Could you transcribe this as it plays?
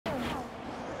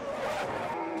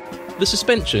The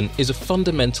suspension is a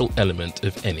fundamental element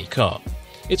of any car.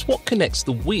 It's what connects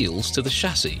the wheels to the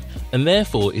chassis, and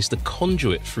therefore is the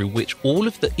conduit through which all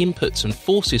of the inputs and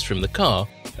forces from the car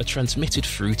are transmitted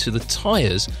through to the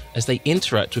tyres as they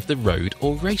interact with the road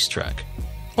or racetrack.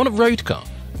 On a road car,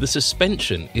 the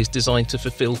suspension is designed to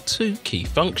fulfill two key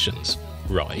functions: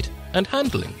 ride and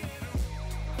handling.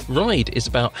 Ride is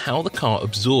about how the car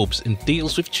absorbs and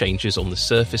deals with changes on the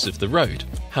surface of the road,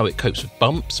 how it copes with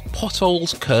bumps,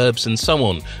 potholes, curbs and so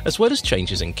on, as well as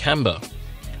changes in camber.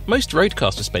 Most road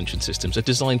car suspension systems are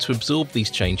designed to absorb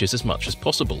these changes as much as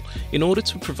possible in order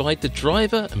to provide the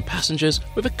driver and passengers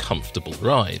with a comfortable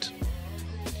ride.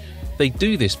 They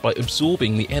do this by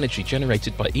absorbing the energy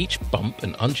generated by each bump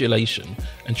and undulation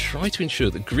and try to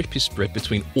ensure that grip is spread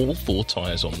between all four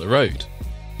tyres on the road.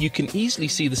 You can easily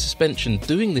see the suspension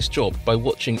doing this job by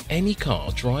watching any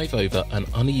car drive over an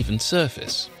uneven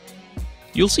surface.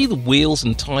 You'll see the wheels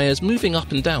and tyres moving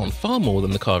up and down far more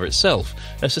than the car itself,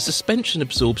 as the suspension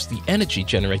absorbs the energy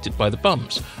generated by the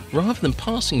bumps, rather than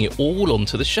passing it all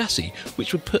onto the chassis,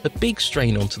 which would put a big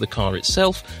strain onto the car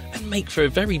itself and make for a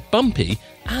very bumpy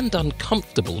and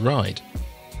uncomfortable ride.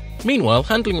 Meanwhile,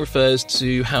 handling refers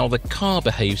to how the car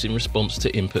behaves in response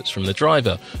to inputs from the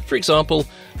driver, for example,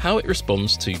 how it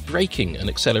responds to braking and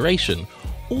acceleration,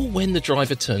 or when the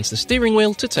driver turns the steering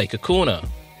wheel to take a corner.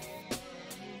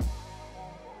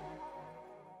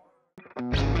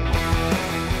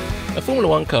 A Formula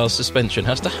 1 car's suspension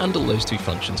has to handle those two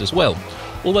functions as well,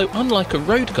 although unlike a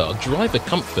road car, driver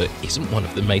comfort isn't one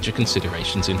of the major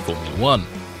considerations in Formula 1.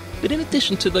 But in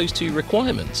addition to those two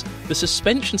requirements, the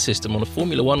suspension system on a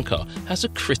Formula 1 car has a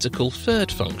critical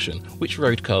third function, which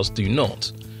road cars do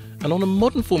not. And on a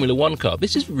modern Formula 1 car,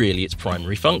 this is really its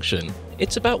primary function.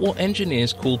 It's about what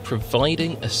engineers call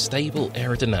providing a stable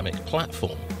aerodynamic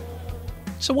platform.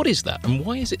 So what is that, and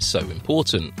why is it so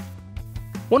important?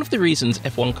 One of the reasons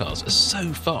F1 cars are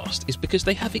so fast is because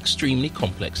they have extremely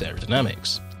complex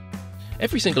aerodynamics.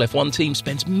 Every single F1 team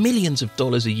spends millions of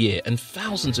dollars a year and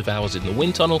thousands of hours in the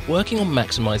wind tunnel working on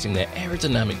maximising their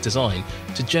aerodynamic design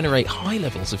to generate high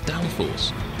levels of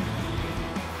downforce.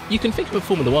 You can think of a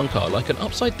Formula 1 car like an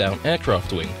upside-down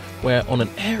aircraft wing, where on an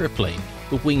aeroplane,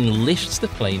 the wing lifts the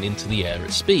plane into the air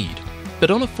at speed.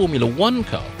 But on a Formula 1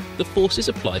 car, the force is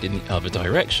applied in the other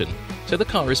direction, so the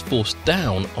car is forced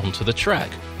down onto the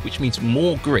track, which means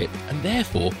more grip and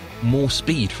therefore more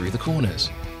speed through the corners.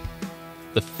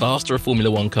 The faster a Formula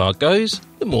 1 car goes,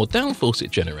 the more downforce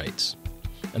it generates.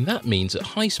 And that means at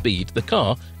high speed, the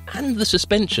car and the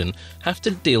suspension have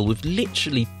to deal with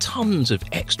literally tons of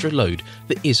extra load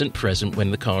that isn't present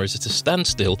when the car is at a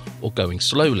standstill or going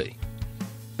slowly.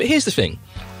 But here's the thing,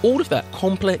 all of that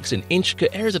complex and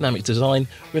intricate aerodynamic design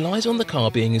relies on the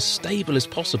car being as stable as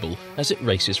possible as it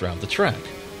races around the track.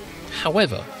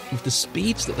 However, with the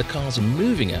speeds that the cars are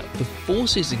moving at, the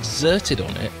forces exerted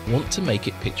on it want to make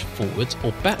it pitch forwards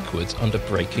or backwards under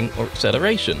braking or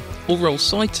acceleration, or roll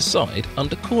side to side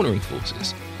under cornering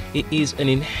forces. It is an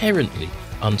inherently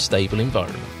unstable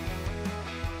environment.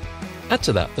 Add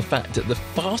to that the fact that the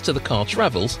faster the car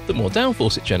travels, the more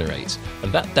downforce it generates,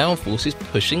 and that downforce is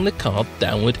pushing the car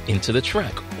downward into the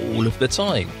track all of the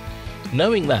time.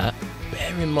 Knowing that,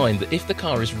 bear in mind that if the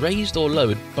car is raised or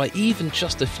lowered by even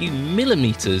just a few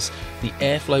millimetres, the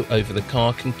airflow over the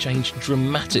car can change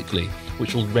dramatically,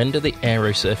 which will render the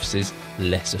aero surfaces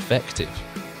less effective.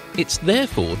 It's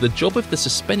therefore the job of the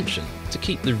suspension to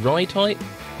keep the ride height,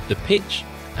 the pitch,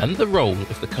 and the roll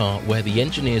of the car where the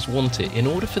engineers want it in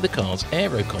order for the car's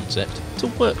aero concept to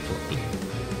work properly.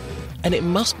 And it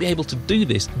must be able to do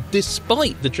this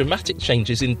despite the dramatic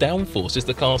changes in downforce as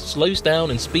the car slows down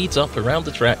and speeds up around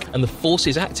the track and the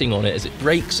forces acting on it as it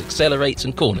brakes, accelerates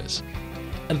and corners.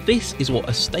 And this is what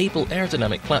a stable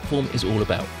aerodynamic platform is all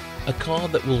about. A car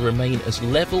that will remain as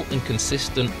level and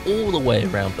consistent all the way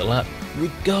around the lap,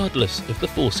 regardless of the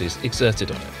forces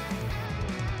exerted on it.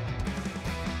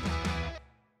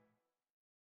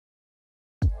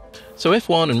 So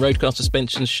F1 and road car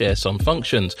suspensions share some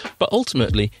functions, but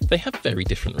ultimately they have very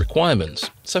different requirements.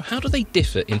 So how do they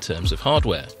differ in terms of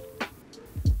hardware?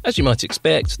 As you might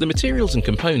expect, the materials and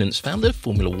components found in a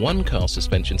Formula 1 car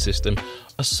suspension system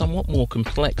are somewhat more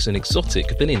complex and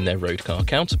exotic than in their road car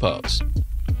counterparts.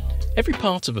 Every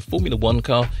part of a Formula 1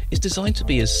 car is designed to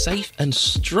be as safe and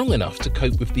strong enough to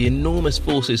cope with the enormous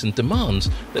forces and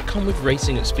demands that come with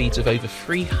racing at speeds of over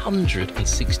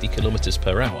 360 km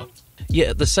per hour. Yet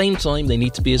at the same time they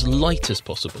need to be as light as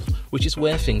possible, which is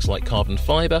where things like carbon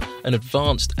fibre and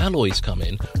advanced alloys come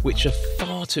in, which are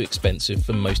far too expensive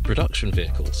for most production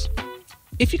vehicles.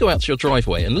 If you go out to your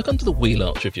driveway and look under the wheel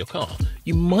arch of your car,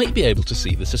 you might be able to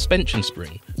see the suspension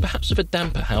spring, perhaps with a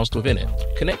damper housed within it,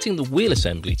 connecting the wheel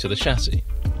assembly to the chassis.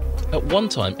 At one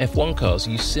time, F1 cars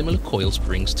used similar coil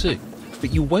springs too,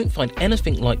 but you won't find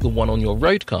anything like the one on your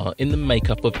road car in the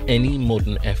makeup of any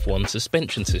modern F1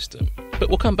 suspension system. But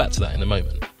we'll come back to that in a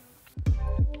moment.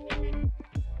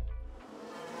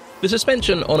 The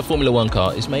suspension on a Formula 1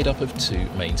 car is made up of two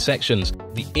main sections,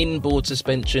 the inboard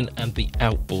suspension and the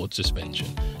outboard suspension.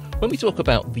 When we talk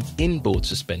about the inboard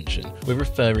suspension, we're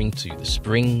referring to the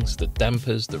springs, the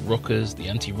dampers, the rockers, the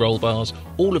anti-roll bars,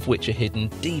 all of which are hidden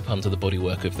deep under the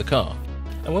bodywork of the car.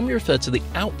 And when we refer to the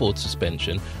outboard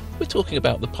suspension, we're talking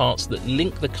about the parts that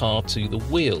link the car to the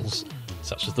wheels,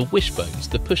 such as the wishbones,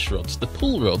 the push rods, the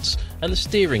pull rods, and the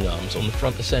steering arms on the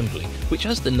front assembly, which,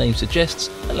 as the name suggests,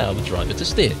 allow the driver to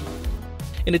steer.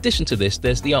 In addition to this,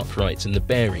 there's the uprights and the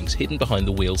bearings hidden behind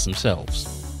the wheels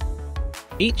themselves.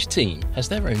 Each team has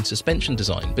their own suspension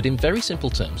design, but in very simple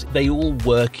terms, they all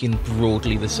work in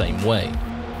broadly the same way.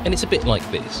 And it's a bit like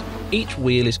this. Each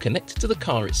wheel is connected to the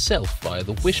car itself via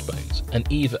the wishbones, and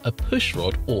either a push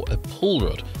rod or a pull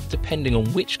rod, depending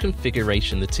on which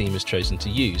configuration the team has chosen to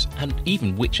use, and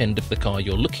even which end of the car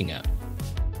you're looking at.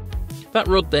 That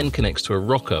rod then connects to a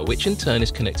rocker, which in turn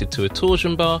is connected to a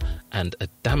torsion bar and a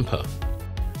damper.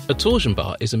 A torsion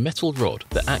bar is a metal rod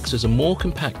that acts as a more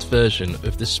compact version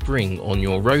of the spring on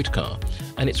your road car,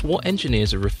 and it's what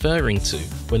engineers are referring to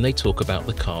when they talk about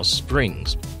the car's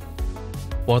springs.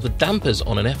 While the dampers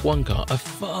on an F1 car are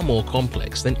far more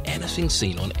complex than anything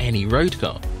seen on any road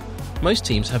car. Most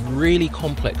teams have really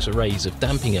complex arrays of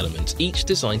damping elements, each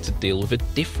designed to deal with a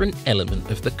different element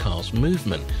of the car's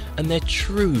movement, and they're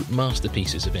true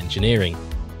masterpieces of engineering.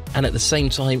 And at the same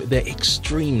time, they're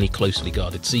extremely closely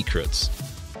guarded secrets.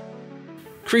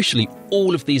 Crucially,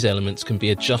 all of these elements can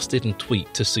be adjusted and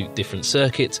tweaked to suit different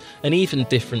circuits and even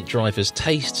different drivers'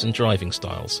 tastes and driving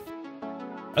styles.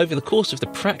 Over the course of the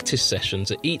practice sessions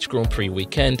at each Grand Prix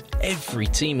weekend, every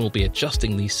team will be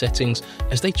adjusting these settings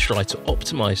as they try to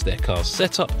optimise their car's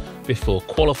setup before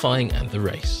qualifying and the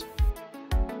race.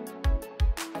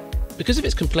 Because of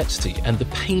its complexity and the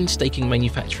painstaking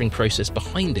manufacturing process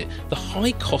behind it, the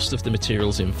high cost of the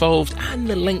materials involved and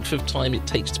the length of time it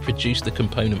takes to produce the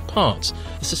component parts,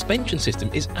 the suspension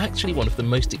system is actually one of the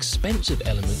most expensive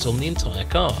elements on the entire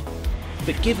car.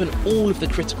 But given all of the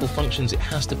critical functions it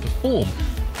has to perform,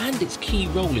 and its key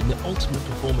role in the ultimate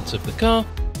performance of the car,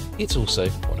 it's also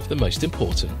one of the most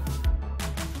important.